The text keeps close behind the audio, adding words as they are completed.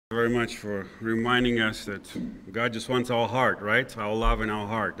Very much for reminding us that God just wants our heart, right? Our love and our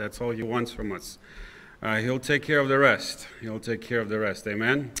heart. That's all He wants from us. He'll take care of the rest. He'll take care of the rest.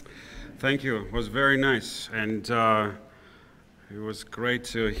 Amen? Thank you. It was very nice. And it was great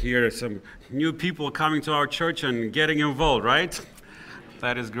to hear some new people coming to our church and getting involved, right?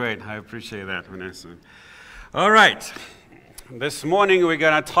 That is great. I appreciate that, Vanessa. All right. This morning we're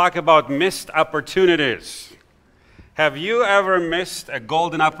going to talk about missed opportunities. Have you ever missed a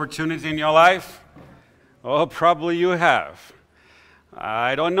golden opportunity in your life? Oh, probably you have.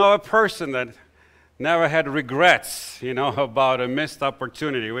 I don't know a person that never had regrets, about a missed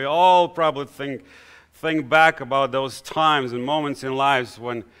opportunity. We all probably think back about those times and moments in lives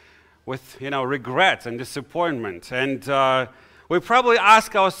when, with regret and disappointment. And we probably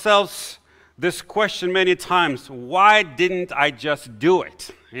ask ourselves this question many times: why didn't I just do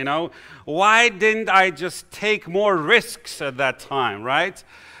it? Why didn't I just take more risks at that time, right?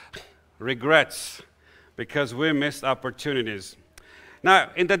 Regrets, because we missed opportunities. Now,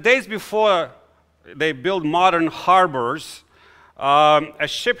 in the days before they built modern harbors, a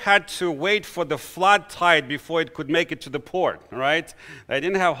ship had to wait for the flood tide before it could make it to the port, right? They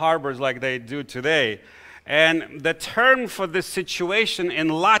didn't have harbors like they do today. And the term for this situation in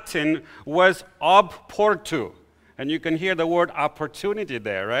Latin was ob portu. And you can hear the word opportunity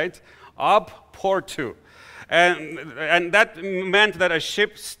there, right? Ob portu. And that meant that a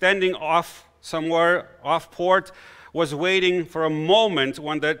ship standing off somewhere, off port, was waiting for a moment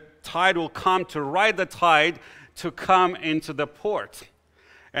when the tide will come to ride the tide to come into the port.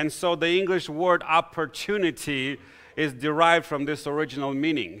 And so the English word opportunity is derived from this original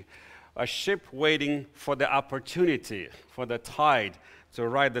meaning. A ship waiting for the opportunity, for the tide, to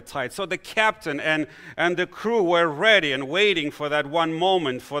ride the tide. So the captain and the crew were ready and waiting for that one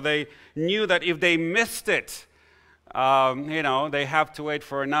moment, for they knew that if they missed it, they have to wait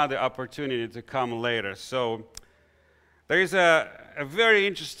for another opportunity to come later. So there is a very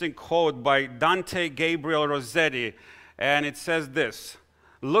interesting quote by Dante Gabriel Rossetti, and it says this: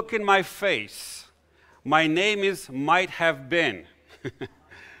 "Look in my face, my name is might have been."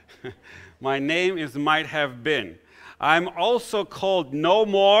 My name is might have been. I'm also called no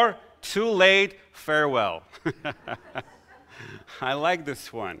more, too late, farewell. I like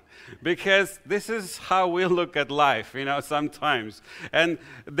this one because this is how we look at life, sometimes. And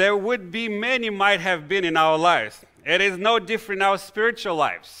there would be many might have been in our lives. It is no different in our spiritual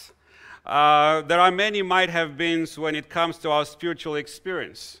lives. There are many might have beens when it comes to our spiritual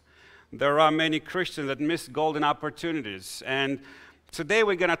experience. There are many Christians that miss golden opportunities. And today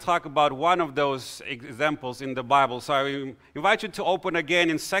we're going to talk about one of those examples in the Bible. So I invite you to open again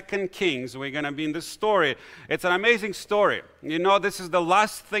in 2 Kings. We're going to be in this story. It's an amazing story. This is the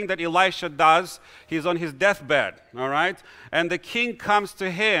last thing that Elisha does. He's on his deathbed, all right? And the king comes to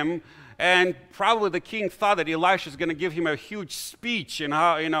him, and probably the king thought that Elisha is going to give him a huge speech and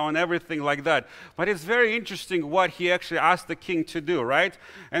how, and everything like that. But it's very interesting what he actually asked the king to do, right?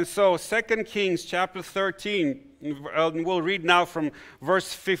 And so 2 Kings chapter 13, we'll read now from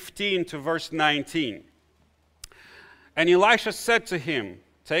verse 15 to verse 19. And Elisha said to him,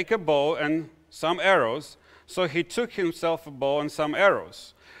 "Take a bow and some arrows." So he took himself a bow and some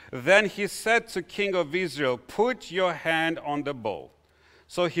arrows. Then he said to king of Israel, "Put your hand on the bow."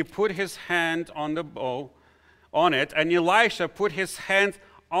 So he put his hand on the bow, on it, and Elisha put his hand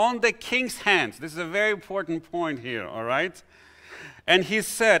on the king's hands. This is a very important point here, all right? And he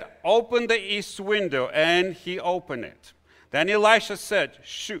said, "Open the east window," and he opened it. Then Elisha said,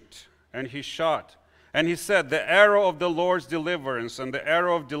 "Shoot," and he shot. And he said, "The arrow of the Lord's deliverance, and the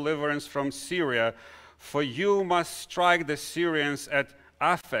arrow of deliverance from Syria, for you must strike the Syrians at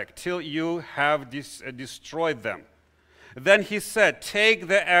Aphek till you have destroyed them." Then he said, "Take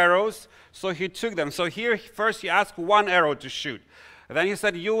the arrows." So he took them. So here first he asked one arrow to shoot. And then he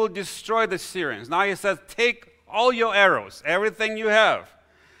said, "You will destroy the Syrians." Now he says, "Take all your arrows, everything you have."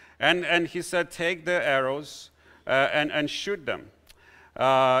 And he said, "Take the arrows and shoot them."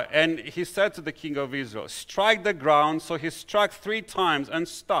 And he said to the king of Israel, "Strike the ground." So he struck 3 times and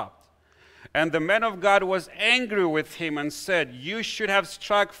stopped. And the man of God was angry with him and said, "You should have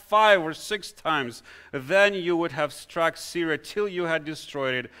struck 5 or 6 times. Then you would have struck Syria till you had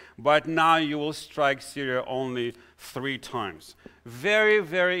destroyed it. But now you will strike Syria only 3 times. Very,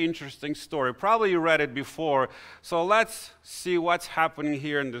 very interesting story. Probably you read it before. So let's see what's happening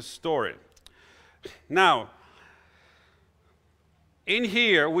here in this story. Now, in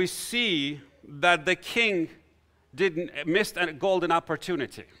here we see that the king missed a golden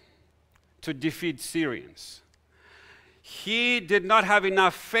opportunity to defeat Syrians. He did not have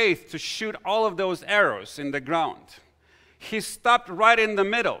enough faith to shoot all of those arrows in the ground. He stopped right in the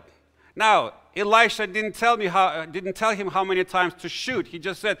middle. Now, Elisha didn't tell him how many times to shoot. He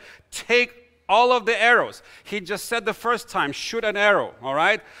just said, take all of the arrows. He just said the first time, shoot an arrow, all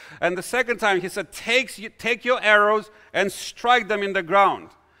right? And the second time, he said, take your arrows and strike them in the ground.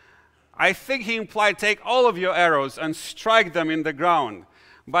 I think he implied, take all of your arrows and strike them in the ground.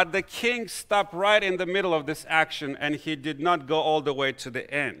 But the king stopped right in the middle of this action, and he did not go all the way to the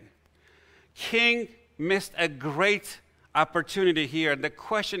end. King missed a great opportunity here. The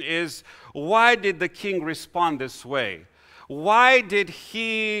question is, why did the king respond this way? Why did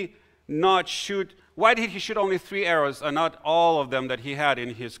he shoot only 3 arrows and not all of them that he had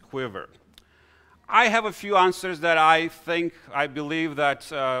in his quiver? I have a few answers that I believe that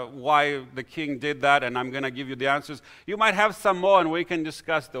why the king did that, and I'm going to give you the answers. You might have some more, and we can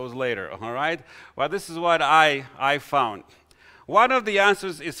discuss those later, all right? Well, this is what I found. One of the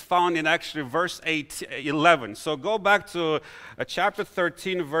answers is found in actually verse 11. So go back to chapter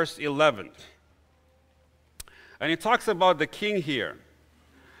 13, verse 11. And it talks about the king here.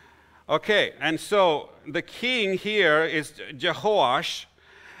 Okay, and so the king here is Jehoash.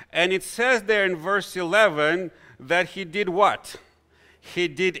 And it says there in verse 11 that he did what? He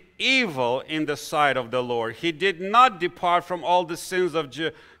did evil in the sight of the Lord. He did not depart from all the sins of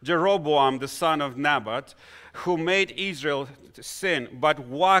Jeroboam, the son of Nebat, who made Israel sin, but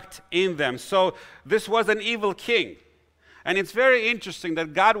walked in them. So this was an evil king. And it's very interesting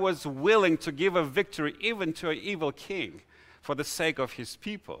that God was willing to give a victory even to an evil king for the sake of his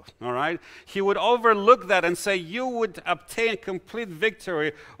people, all right? He would overlook that and say, you would obtain complete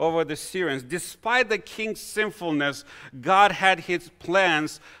victory over the Syrians. Despite the king's sinfulness, God had his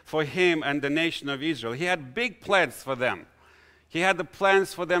plans for him and the nation of Israel. He had big plans for them. He had the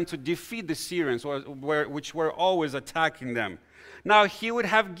plans for them to defeat the Syrians, which were always attacking them. Now, he would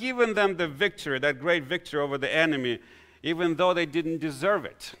have given them the victory, that great victory over the enemy, even though they didn't deserve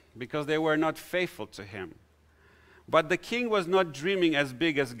it, because they were not faithful to him. But the king was not dreaming as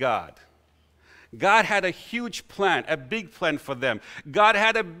big as God. God had a huge plan, a big plan for them. God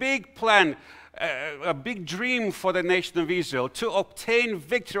had a big plan, a big dream for the nation of Israel to obtain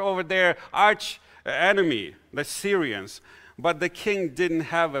victory over their arch enemy, the Syrians. But the king didn't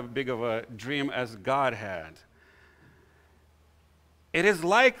have as big of a dream as God had. It is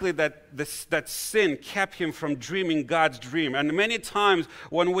likely that that sin kept him from dreaming God's dream. And many times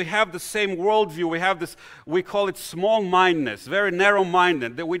when we have the same worldview, we have this, we call it small-mindedness, very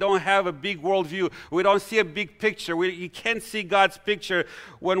narrow-minded, that we don't have a big worldview. We don't see a big picture. You can't see God's picture.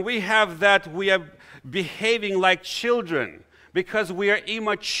 When we have that, we are behaving like children, because we are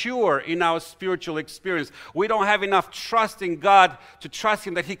immature in our spiritual experience. We don't have enough trust in God to trust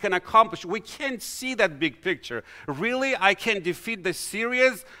him that he can accomplish. We can't see that big picture. Really, I can defeat the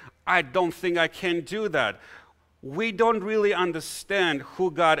Syrians? I don't think I can do that. We don't really understand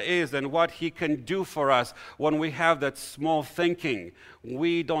who God is and what he can do for us when we have that small thinking.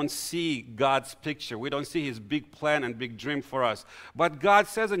 We don't see God's picture. We don't see his big plan and big dream for us. But God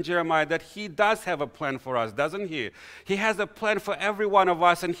says in Jeremiah that he does have a plan for us, doesn't he? He has a plan for every one of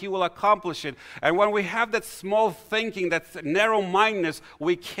us, and he will accomplish it. And when we have that small thinking, that narrow-mindedness,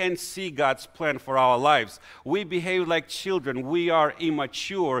 we can't see God's plan for our lives. We behave like children. We are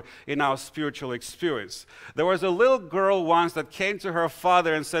immature in our spiritual experience. There was a little girl once that came to her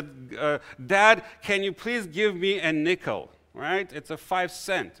father and said, Dad, can you please give me a nickel? Right? It's a 5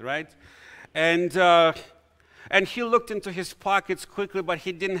 cent, right? And he looked into his pockets quickly, but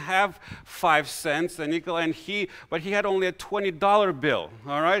he didn't have 5 cents, a nickel, but he had only a $20 bill,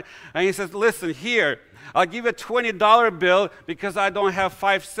 all right? And he says, listen, here, I'll give you a $20 bill because I don't have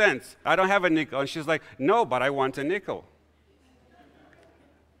 5 cents. I don't have a nickel. And she's like, no, but I want a nickel.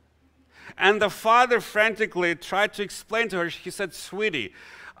 And the father frantically tried to explain to her. He said, sweetie,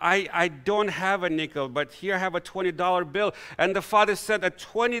 I don't have a nickel, but here I have a $20 bill. And the father said a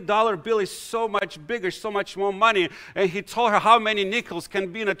 $20 bill is so much bigger, so much more money. And he told her how many nickels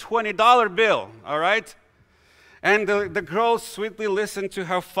can be in a $20 bill, all right? And the girl sweetly listened to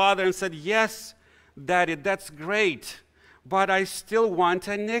her father and said, yes, Daddy, that's great, but I still want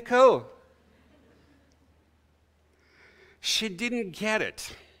a nickel. She didn't get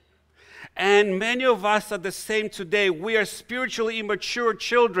it. And many of us are the same today. We are spiritually immature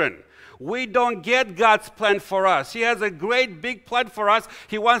children. We don't get God's plan for us. He has a great big plan for us.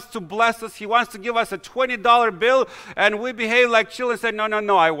 He wants to bless us. He wants to give us a $20 bill. And we behave like children and say, no, no,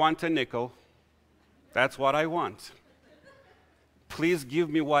 no, I want a nickel. That's what I want. Please give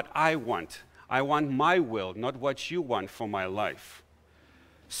me what I want. I want my will, not what you want for my life.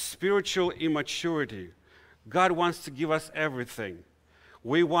 Spiritual immaturity. God wants to give us everything.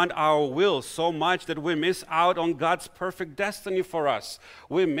 We want our will so much that we miss out on God's perfect destiny for us.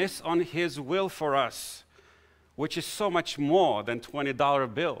 We miss on His will for us, which is so much more than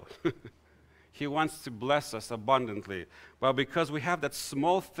 $20 bill. He wants to bless us abundantly. But because we have that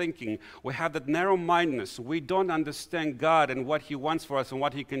small thinking, we have that narrow-mindedness, we don't understand God and what He wants for us and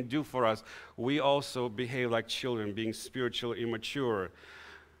what He can do for us, we also behave like children, being spiritually immature.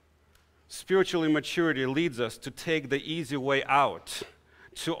 Spiritual immaturity leads us to take the easy way out,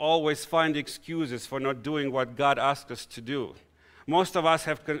 to always find excuses for not doing what God asked us to do. Most of us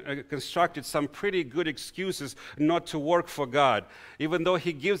have constructed some pretty good excuses not to work for God. Even though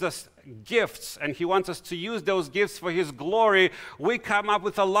He gives us gifts and He wants us to use those gifts for His glory, we come up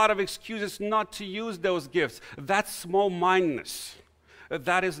with a lot of excuses not to use those gifts. That's small-mindedness.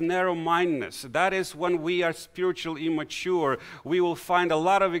 That is narrow-mindedness. That is when we are spiritually immature. We will find a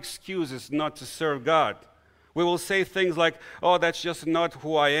lot of excuses not to serve God. We will say things like, oh, that's just not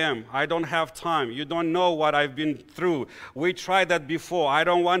who I am. I don't have time. You don't know what I've been through. We tried that before. I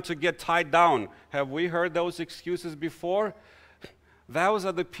don't want to get tied down. Have we heard those excuses before? Those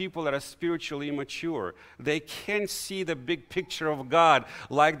are the people that are spiritually immature. They can't see the big picture of God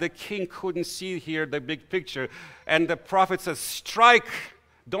like the king couldn't see here the big picture. And the prophet says, strike,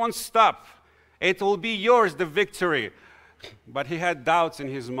 don't stop. It will be yours, the victory. But he had doubts in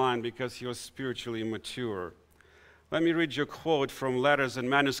his mind because he was spiritually immature. Let me read you a quote from Letters and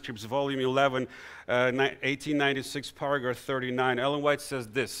Manuscripts, Volume 11, 1896, paragraph 39. Ellen White says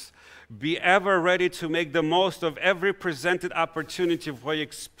this: be ever ready to make the most of every presented opportunity for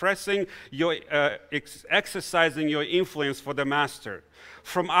expressing your, exercising your influence for the Master.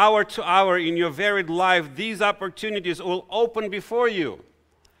 From hour to hour in your varied life, these opportunities will open before you.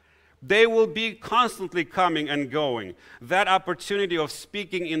 They will be constantly coming and going. That opportunity of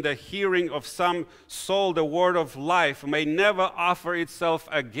speaking in the hearing of some soul the word of life may never offer itself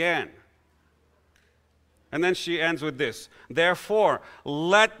again. And then she ends with this: therefore,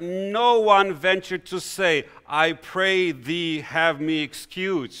 let no one venture to say, I pray thee, have me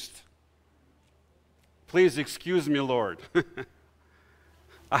excused. Please excuse me, Lord.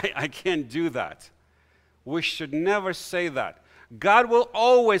 I can't do that. We should never say that. God will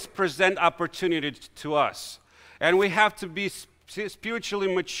always present opportunity to us. And we have to be spiritually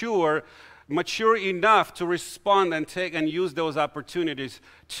mature enough to respond and take and use those opportunities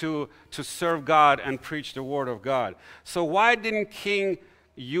to serve God and preach the Word of God. So why didn't King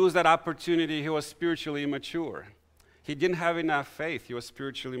use that opportunity? He was spiritually immature. He didn't have enough faith. He was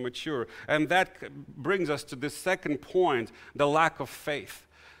spiritually mature. And that brings us to the second point, the lack of faith.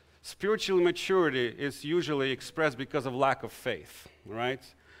 Spiritual maturity is usually expressed because of lack of faith, right?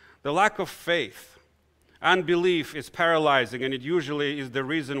 The lack of faith, unbelief is paralyzing, and it usually is the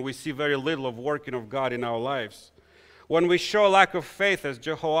reason we see very little of working of God in our lives. When we show lack of faith, as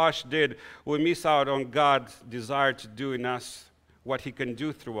Jehoash did, we miss out on God's desire to do in us what He can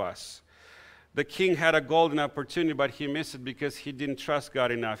do through us. The king had a golden opportunity, but he missed it because he didn't trust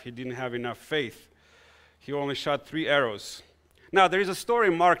God enough. He didn't have enough faith. He only shot 3 arrows. Now, there is a story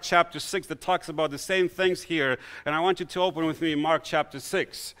in Mark chapter 6 that talks about the same things here, and I want you to open with me in Mark chapter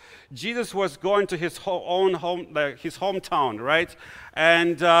 6. Jesus was going to his his hometown, right?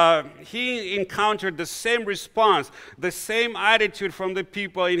 And he encountered the same response, the same attitude from the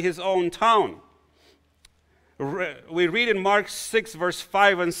people in his own town. We read in Mark 6, verse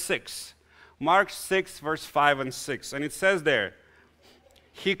 5 and 6. Mark 6, verse 5 and 6, and it says there,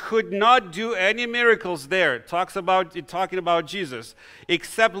 he could not do any miracles there, talking about Jesus,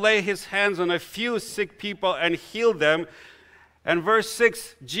 except lay his hands on a few sick people and heal them. And verse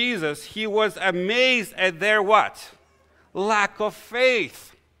 6, Jesus, he was amazed at their what? Lack of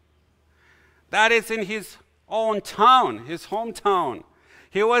faith. That is in his own town, his hometown.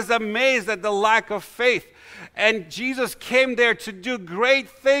 He was amazed at the lack of faith. And Jesus came there to do great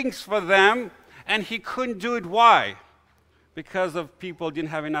things for them, and he couldn't do it. Why? Because of people didn't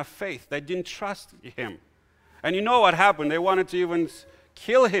have enough faith. They didn't trust him. And you know what happened? They wanted to even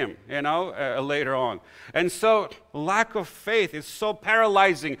kill him, later on. And so lack of faith is so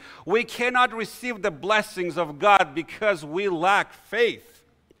paralyzing. We cannot receive the blessings of God because we lack faith.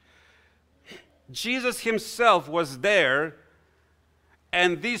 Jesus himself was there,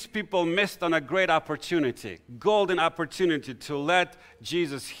 and these people missed on a great opportunity, golden opportunity to let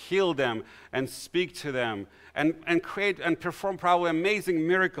Jesus heal them and speak to them and create and perform probably amazing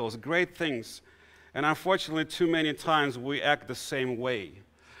miracles, great things. And unfortunately, too many times we act the same way.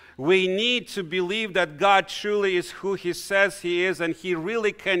 We need to believe that God truly is who he says he is, and he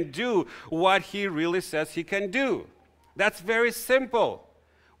really can do what he really says he can do. That's very simple.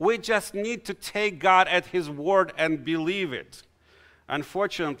 We just need to take God at his word and believe it.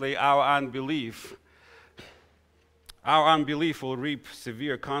 unfortunately, our unbelief will reap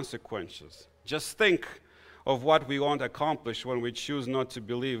severe consequences. Just think of what we won't accomplish when we choose not to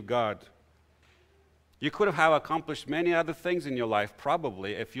believe God. You could have accomplished many other things in your life,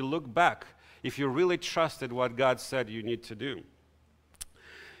 probably, if you look back, if you really trusted what God said you need to do.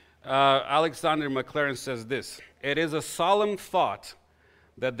 Alexander McLaren says this: "It is a solemn thought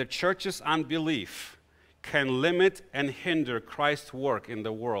that the church's unbelief can limit and hinder Christ's work in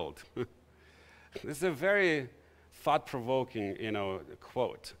the world." This is a very thought-provoking,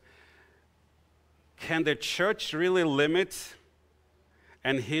 quote. Can the church really limit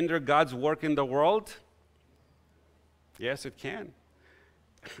and hinder God's work in the world? Yes, it can.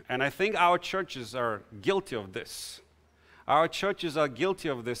 And I think our churches are guilty of this. Our churches are guilty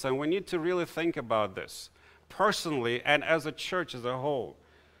of this, and we need to really think about this, personally and as a church as a whole.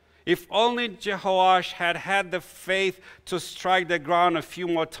 If only Jehoash had had the faith to strike the ground a few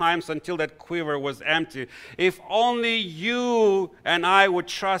more times until that quiver was empty. If only you and I would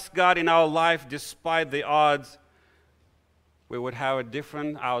trust God in our life despite the odds, we would have a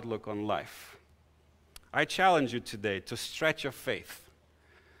different outlook on life. I challenge you today to stretch your faith.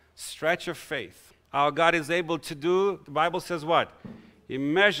 Stretch your faith. Our God is able to do, the Bible says what?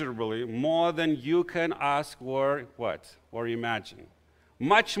 Immeasurably more than you can ask or what? Or imagine.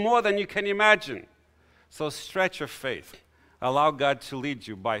 Much more than you can imagine. So stretch your faith. Allow God to lead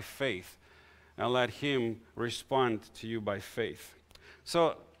you by faith, and let Him respond to you by faith.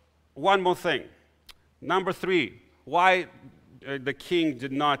 So one more thing. Number 3, why the king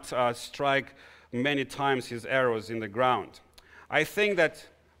did not strike many times his arrows in the ground. I think that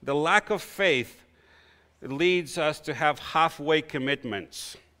the lack of faith leads us to have halfway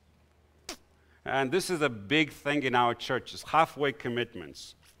commitments. And this is a big thing in our churches, halfway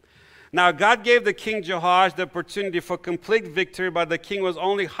commitments. Now, God gave the king Jehoash the opportunity for complete victory, but the king was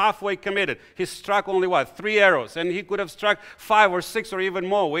only halfway committed. He struck only, 3 arrows, and he could have struck 5 or 6 or even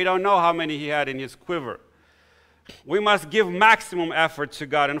more. We don't know how many he had in his quiver. We must give maximum effort to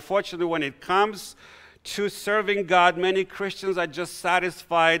God. Unfortunately, when it comes to serving God, many Christians are just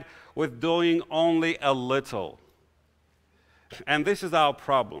satisfied with doing only a little. And this is our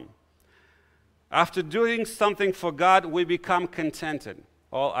problem. After doing something for God, we become contented.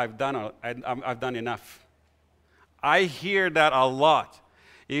 Oh, I've done enough. I hear that a lot.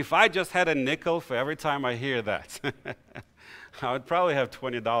 If I just had a nickel for every time I hear that, I would probably have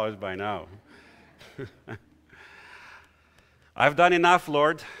 $20 by now. I've done enough,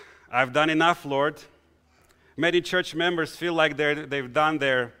 Lord. I've done enough, Lord. Many church members feel like they've done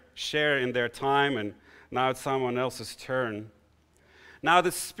their share in their time, and now it's someone else's turn. Now,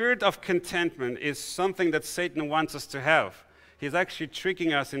 the spirit of contentment is something that Satan wants us to have. He's actually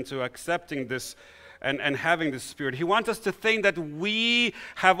tricking us into accepting this and having this spirit. He wants us to think that we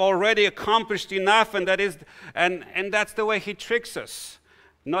have already accomplished enough, and that's the way he tricks us,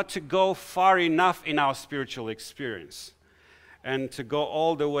 not to go far enough in our spiritual experience and to go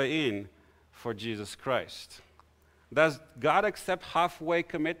all the way in for Jesus Christ. Does God accept halfway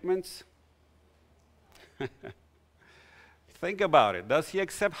commitments? Think about it. Does He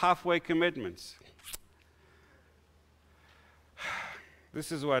accept halfway commitments?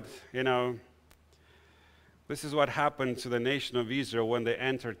 This is what happened to the nation of Israel when they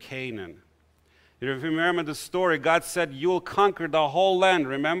entered Canaan. If you remember the story, God said, you will conquer the whole land.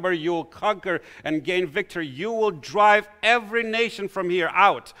 Remember, you will conquer and gain victory. You will drive every nation from here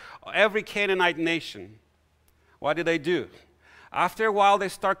out, every Canaanite nation. What did they do? After a while, they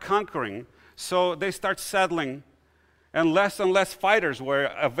start conquering, so they start settling, and less fighters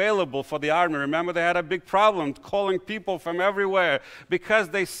were available for the army. Remember, they had a big problem calling people from everywhere because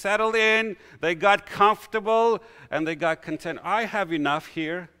they settled in, they got comfortable, and they got content. I have enough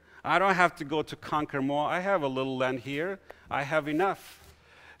here. I don't have to go to conquer more. I have a little land here. I have enough.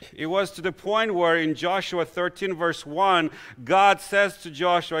 It was to the point where in Joshua 13, verse 1, God says to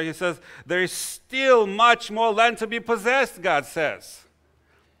Joshua, He says, there is still much more land to be possessed, God says.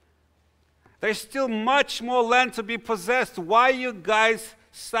 There's still much more land to be possessed. Why are you guys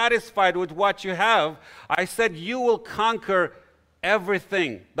satisfied with what you have? I said you will conquer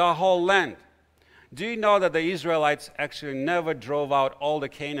everything, the whole land. Do you know that the Israelites actually never drove out all the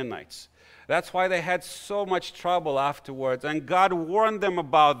Canaanites? That's why they had so much trouble afterwards. And God warned them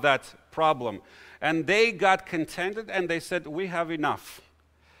about that problem. And they got contented and they said, we have enough.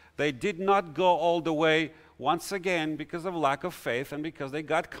 They did not go all the way, once again, because of lack of faith and because they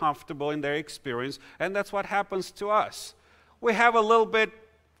got comfortable in their experience. And that's what happens to us. We have a little bit,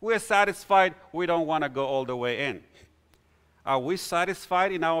 we're satisfied, we don't want to go all the way in. Are we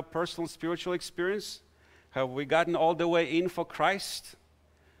satisfied in our personal spiritual experience? Have we gotten all the way in for Christ?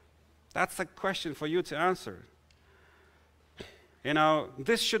 That's a question for you to answer. You know,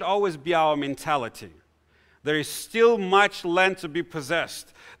 this should always be our mentality. There is still much land to be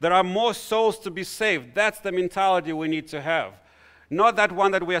possessed. There are more souls to be saved. That's the mentality we need to have. Not that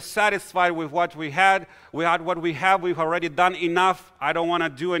one that we are satisfied with what we had. We had what we have. We've already done enough. I don't want to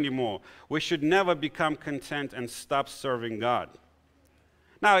do anymore. We should never become content and stop serving God.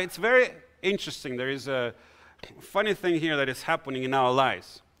 Now, it's very interesting. There is a funny thing here that is happening in our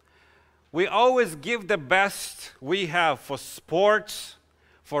lives. We always give the best we have for sports,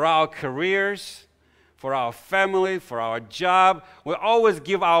 for our careers, for our family, for our job. We always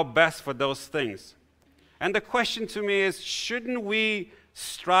give our best for those things. And the question to me is, shouldn't we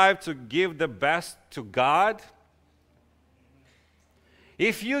strive to give the best to God?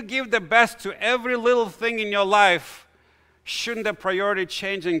 If you give the best to every little thing in your life, shouldn't the priority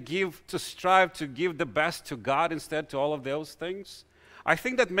change and strive to give the best to God instead to all of those things? I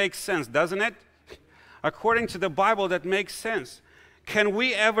think that makes sense, doesn't it? According to the Bible, that makes sense. Can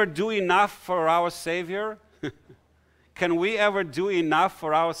we ever do enough for our Savior? Can we ever do enough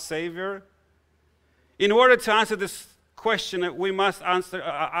for our Savior? In order to answer this question, we must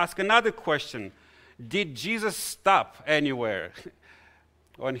ask another question. Did Jesus stop anywhere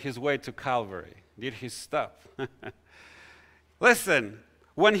on his way to Calvary? Did he stop? Listen,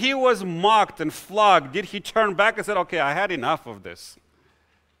 when he was mocked and flogged, did he turn back and say, okay, I had enough of this?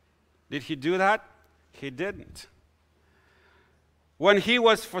 Did he do that? He didn't. When he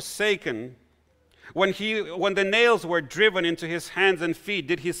was forsaken, when the nails were driven into his hands and feet,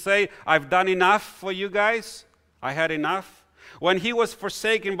 did he say, I've done enough for you guys? I had enough? When he was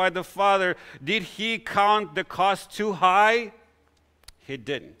forsaken by the Father, did he count the cost too high? He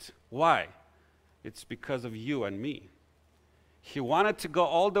didn't. Why? It's because of you and me. He wanted to go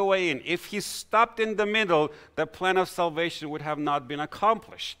all the way in. If he stopped in the middle, the plan of salvation would have not been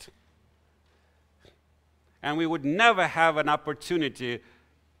accomplished. And we would never have an opportunity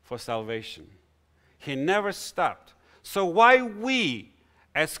for salvation. He never stopped. So why we,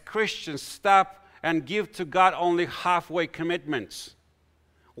 as Christians, stop and give to God only halfway commitments?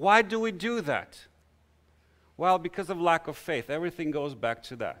 Why do we do that? Well, because of lack of faith. Everything goes back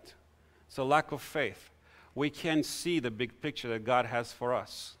to that. So lack of faith. We can't see the big picture that God has for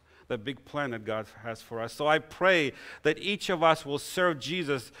us, the big plan that God has for us. So I pray that each of us will serve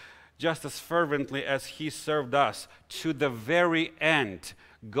Jesus just as fervently as he served us to the very end,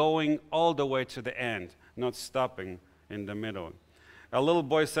 going all the way to the end, not stopping in the middle. A little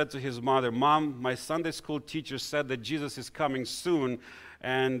boy said to his mother, Mom, my Sunday school teacher said that Jesus is coming soon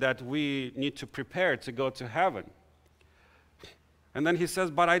and that we need to prepare to go to heaven. And then he says,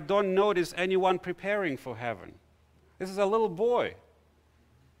 but I don't notice anyone preparing for heaven. This is a little boy.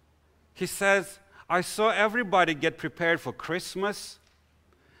 He says, I saw everybody get prepared for Christmas.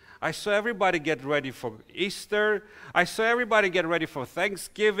 I saw everybody get ready for Easter. I saw everybody get ready for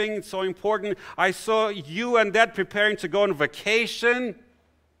Thanksgiving. It's so important. I saw you and Dad preparing to go on vacation.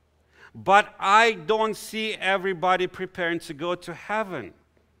 But I don't see everybody preparing to go to heaven.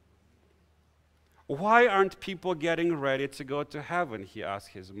 Why aren't people getting ready to go to heaven? He asked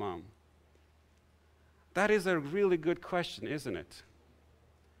his mom. That is a really good question, isn't it?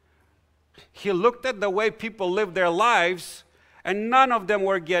 He looked at the way people live their lives, and none of them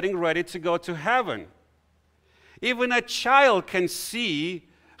were getting ready to go to heaven. Even a child can see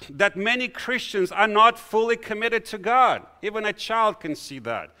that many Christians are not fully committed to God. Even a child can see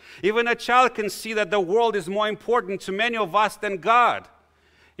that. Even a child can see that the world is more important to many of us than God.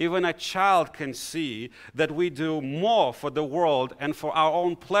 Even a child can see that we do more for the world and for our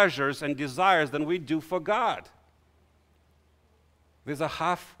own pleasures and desires than we do for God. These are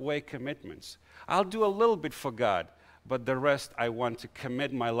halfway commitments. I'll do a little bit for God, but the rest I want to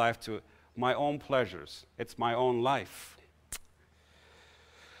commit my life to my own pleasures. It's my own life.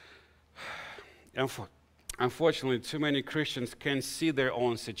 Unfortunately, too many Christians can see their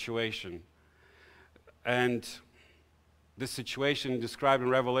own situation. And this situation described in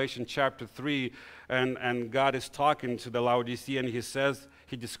Revelation chapter 3, and God is talking to the Laodicean, and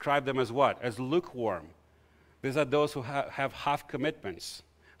he described them as what? As lukewarm. These are those who have half commitments,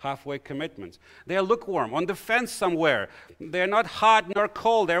 halfway commitments. They are lukewarm, on the fence somewhere. They're not hot nor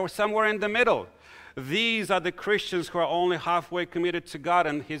cold. They're somewhere in the middle. These are the Christians who are only halfway committed to God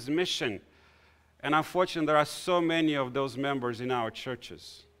and His mission. And unfortunately, there are so many of those members in our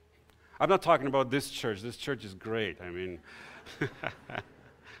churches. I'm not talking about this church. This church is great. I mean,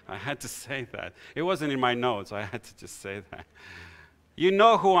 I had to say that. It wasn't in my notes. I had to just say that. You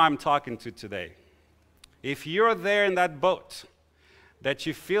know who I'm talking to today. If you're there in that boat, that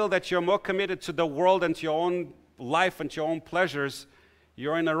you feel that you're more committed to the world and to your own life and to your own pleasures,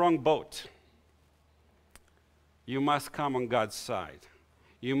 you're in the wrong boat. You must come on God's side.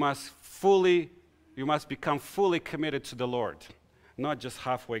 You must become fully committed to the Lord, not just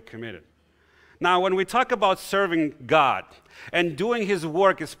halfway committed. Now, when we talk about serving God and doing His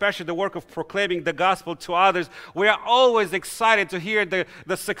work, especially the work of proclaiming the gospel to others, we are always excited to hear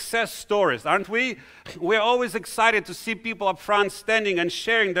the success stories, aren't we? We're always excited to see people up front standing and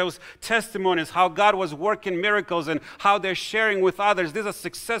sharing those testimonies, how God was working miracles and how they're sharing with others. These are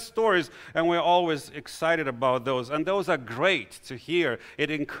success stories, and we're always excited about those. And those are great to hear.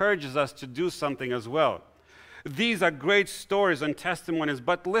 It encourages us to do something as well. These are great stories and testimonies,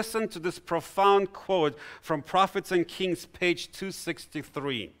 but listen to this profound quote from Prophets and Kings, page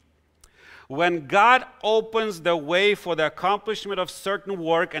 263. When God opens the way for the accomplishment of certain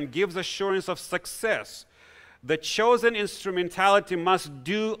work and gives assurance of success, the chosen instrumentality must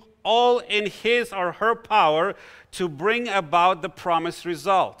do all in his or her power to bring about the promised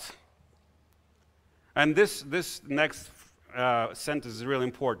result. And this next sentence is really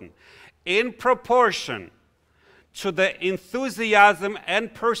important. In proportion to the enthusiasm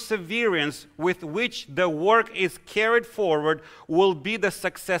and perseverance with which the work is carried forward will be the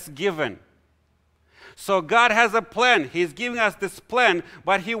success given. So God has a plan. He's giving us this plan,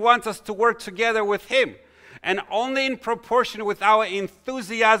 but He wants us to work together with Him. And only in proportion with our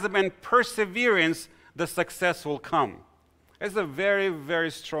enthusiasm and perseverance, the success will come. It's a very,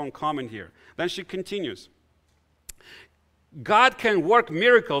 very strong comment here. Then she continues. God can work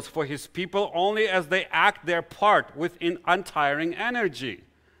miracles for His people only as they act their part with untiring energy.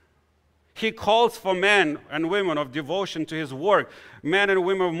 He calls for men and women of devotion to His work, men and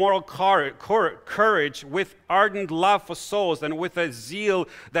women of moral courage, with ardent love for souls and with a zeal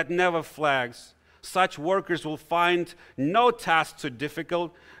that never flags. Such workers will find no task too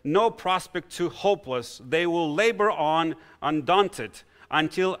difficult, no prospect too hopeless. They will labor on undaunted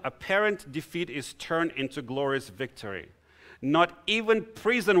until apparent defeat is turned into glorious victory. Not even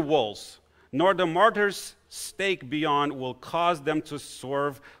prison walls, nor the martyr's stake beyond will cause them to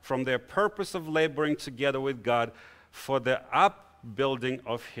swerve from their purpose of laboring together with God for the upbuilding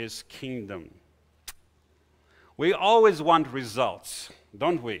of His kingdom. We always want results,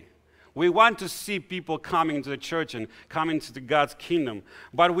 don't we? We want to see people coming to the church and coming to God's kingdom,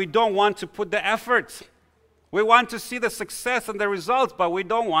 but we don't want to put the effort. We want to see the success and the results, but we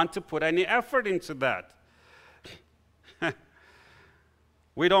don't want to put any effort into that.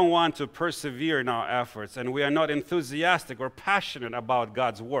 We don't want to persevere in our efforts, and we are not enthusiastic or passionate about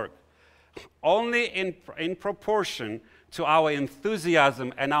God's work. Only in proportion to our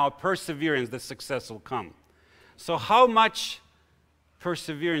enthusiasm and our perseverance, the success will come. So how much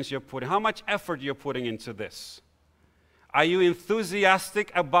perseverance you're putting, how much effort you're putting into this? Are you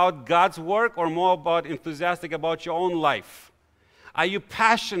enthusiastic about God's work or more enthusiastic about your own life? Are you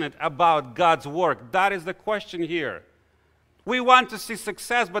passionate about God's work? That is the question here. We want to see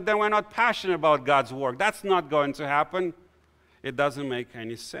success, but then we're not passionate about God's work. That's not going to happen. It doesn't make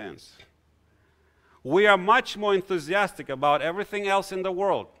any sense. We are much more enthusiastic about everything else in the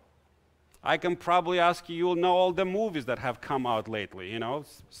world. I can probably ask you, you'll know all the movies that have come out lately. You know,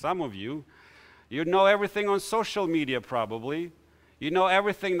 some of you. You know everything on social media probably. You know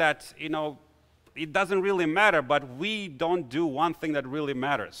everything that, it doesn't really matter, but we don't do one thing that really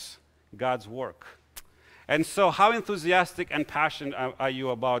matters, God's work. And so how enthusiastic and passionate are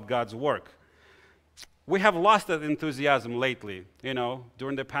you about God's work? We have lost that enthusiasm lately.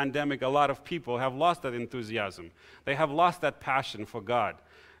 During the pandemic, a lot of people have lost that enthusiasm. They have lost that passion for God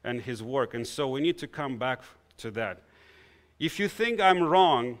and His work. And so we need to come back to that. If you think I'm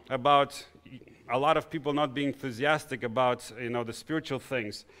wrong about a lot of people not being enthusiastic about, the spiritual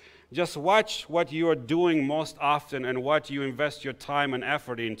things, just watch what you are doing most often and what you invest your time and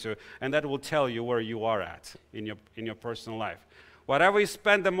effort into, and that will tell you where you are at in your personal life. Whatever you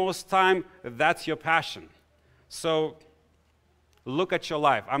spend the most time, that's your passion. So look at your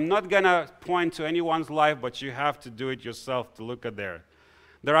life. I'm not going to point to anyone's life, but you have to do it yourself to look at there.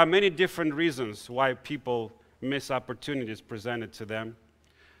 There are many different reasons why people miss opportunities presented to them.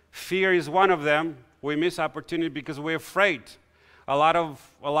 Fear is one of them. We miss opportunity because we're afraid. A lot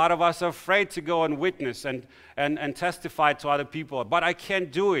of us are afraid to go and witness and testify to other people. But I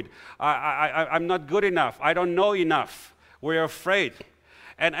can't do it. I'm not good enough. I don't know enough. We're afraid.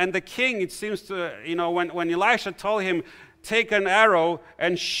 And the king, it seems to, when Elisha told him, take an arrow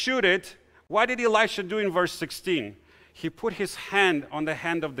and shoot it, what did Elisha do in verse 16? He put his hand on the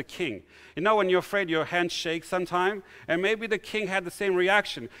hand of the king. When you're afraid, your hand shakes sometimes, and maybe the king had the same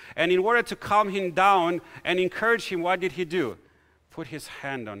reaction. And in order to calm him down and encourage him, what did he do? put his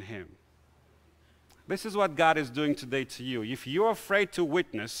hand on him. This is what God is doing today to you. If you're afraid to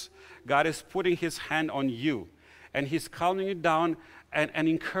witness, God is putting his hand on you, and he's calming you down and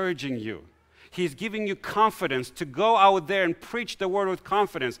encouraging you. He's giving you confidence to go out there and preach the word with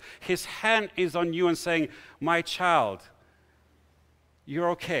confidence. His hand is on you and saying, my child, you're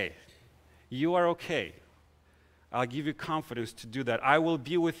okay. You are okay. I'll give you confidence to do that. I will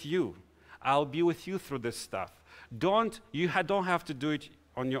be with you. I'll be with you through this stuff. You don't have to do it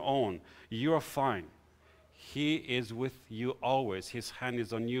on your own. You're fine. He is with you always. His hand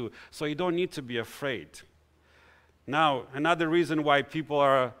is on you. So you don't need to be afraid. Now, another reason why people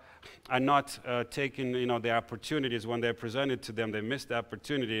are not taking the opportunities when they're presented to them, they miss the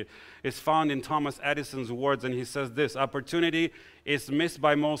opportunity, is found in Thomas Edison's words, and he says this: opportunity is missed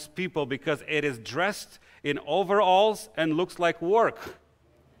by most people because it is dressed in overalls and looks like work.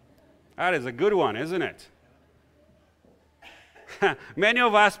 That is a good one, isn't it? Many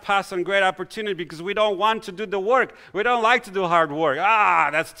of us pass on great opportunity because we don't want to do the work. We don't like to do hard work.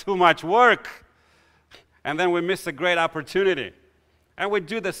 That's too much work. And then we miss a great opportunity. And we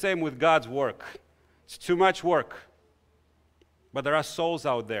do the same with God's work. It's too much work. But there are souls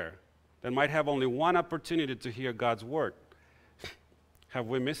out there that might have only one opportunity to hear God's word. Have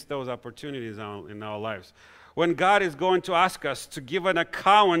we missed those opportunities in our lives? When God is going to ask us to give an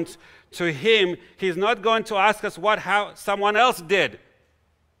account to him, he's not going to ask us how someone else did.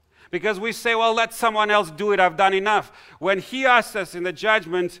 Because we say, well, let someone else do it, I've done enough. When he asks us in the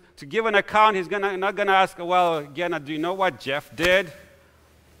judgment to give an account, he's not going to ask, well, Ghena, do you know what Jeff did?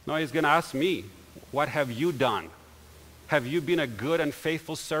 No, he's going to ask me, what have you done? Have you been a good and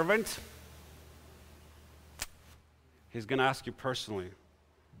faithful servant? He's going to ask you personally.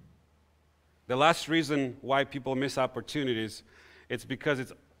 The last reason why people miss opportunities, it's because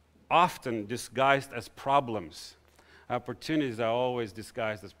it's often disguised as problems. Opportunities are always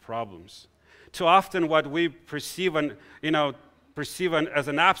disguised as problems. Too often what we perceive as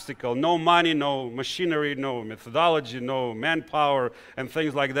an obstacle, no money, no machinery, no methodology, no manpower, and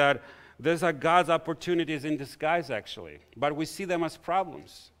things like that, those are God's opportunities in disguise, actually. But we see them as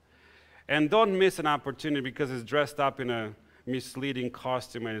problems. And don't miss an opportunity because it's dressed up in a misleading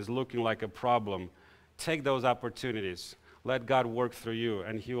costume and is looking like a problem. Take those opportunities. Let God work through you,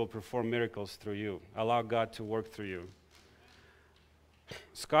 and he will perform miracles through you. Allow God to work through you.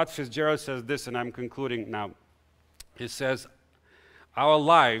 Scott Fitzgerald says this, and I'm concluding now. He says, our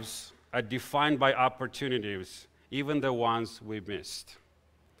lives are defined by opportunities, even the ones we missed.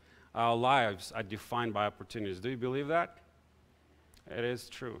 Our lives are defined by opportunities. Do you believe that? It is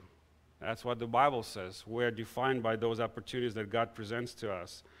true. That's what the Bible says. We're defined by those opportunities that God presents to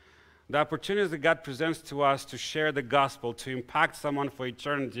us. The opportunities that God presents to us to share the gospel, to impact someone for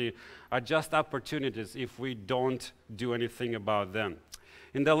eternity, are just opportunities if we don't do anything about them.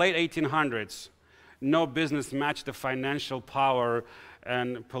 In the late 1800s, no business matched the financial power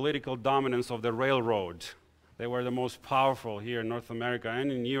and political dominance of the railroad. They were the most powerful here in North America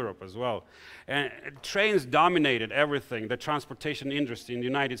and in Europe as well. And trains dominated everything, the transportation industry in the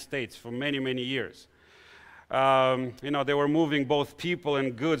United States for many, many years. They were moving both people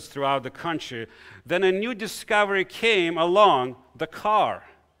and goods throughout the country. Then a new discovery came along, the car,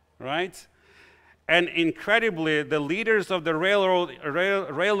 right? And incredibly, the leaders of the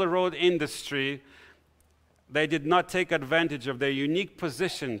railroad industry, they did not take advantage of their unique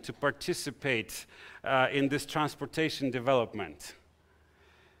position to participate in this transportation development.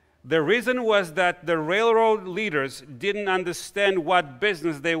 The reason was that the railroad leaders didn't understand what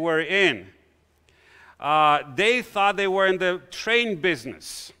business they were in. They thought they were in the train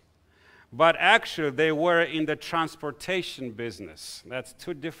business, but actually they were in the transportation business. That's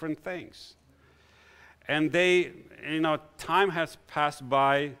two different things. And time has passed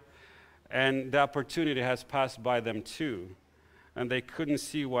by, and the opportunity has passed by them too. And they couldn't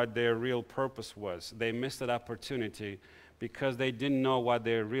see what their real purpose was. They missed that opportunity because they didn't know what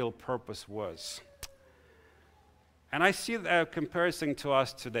their real purpose was. And I see a comparison to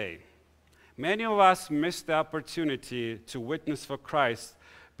us today. Many of us miss the opportunity to witness for Christ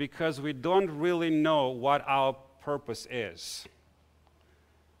because we don't really know what our purpose is.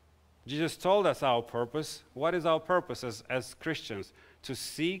 Jesus told us our purpose. What is our purpose as Christians? To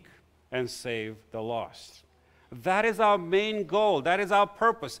seek and save the lost. That is our main goal. That is our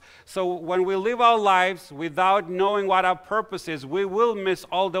purpose. So when we live our lives without knowing what our purpose is, we will miss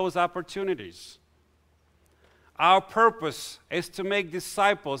all those opportunities. Our purpose is to make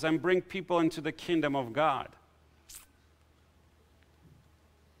disciples and bring people into the kingdom of God.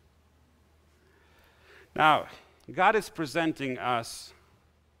 Now, God is presenting us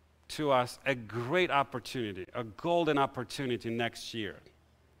to us a great opportunity, a golden opportunity next year.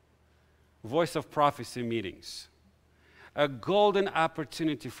 Voice of Prophecy meetings. A golden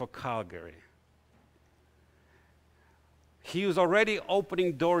opportunity for Calgary. He is already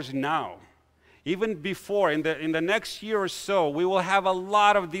opening doors now. Even before, in the next year or so, we will have a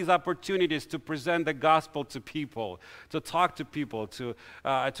lot of these opportunities to present the gospel to people, to talk to people, to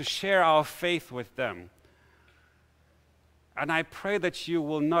share our faith with them. And I pray that you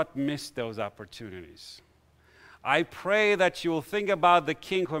will not miss those opportunities. I pray that you will think about the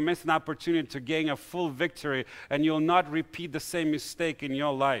king who missed an opportunity to gain a full victory, and you will not repeat the same mistake in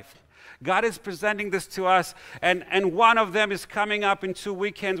your life. God is presenting this to us, and one of them is coming up in 2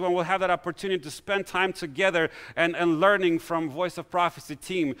 weekends when we'll have that opportunity to spend time together and learning from Voice of Prophecy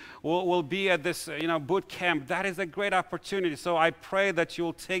team. We'll be at this boot camp. That is a great opportunity. So I pray that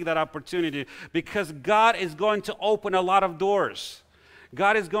you'll take that opportunity, because God is going to open a lot of doors.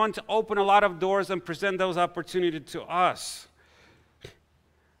 God is going to open a lot of doors and present those opportunities to us.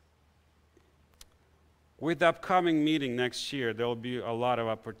 With the upcoming meeting next year, there will be a lot of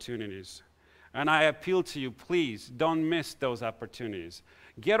opportunities. And I appeal to you, please, don't miss those opportunities.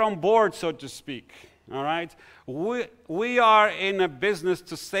 Get on board, so to speak, all right? We are in a business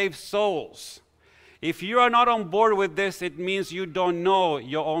to save souls. If you are not on board with this, it means you don't know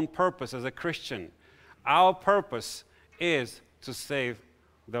your own purpose as a Christian. Our purpose is to save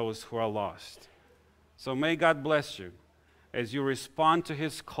those who are lost. So may God bless you as you respond to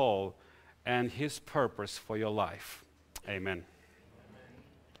His call and His purpose for your life. Amen.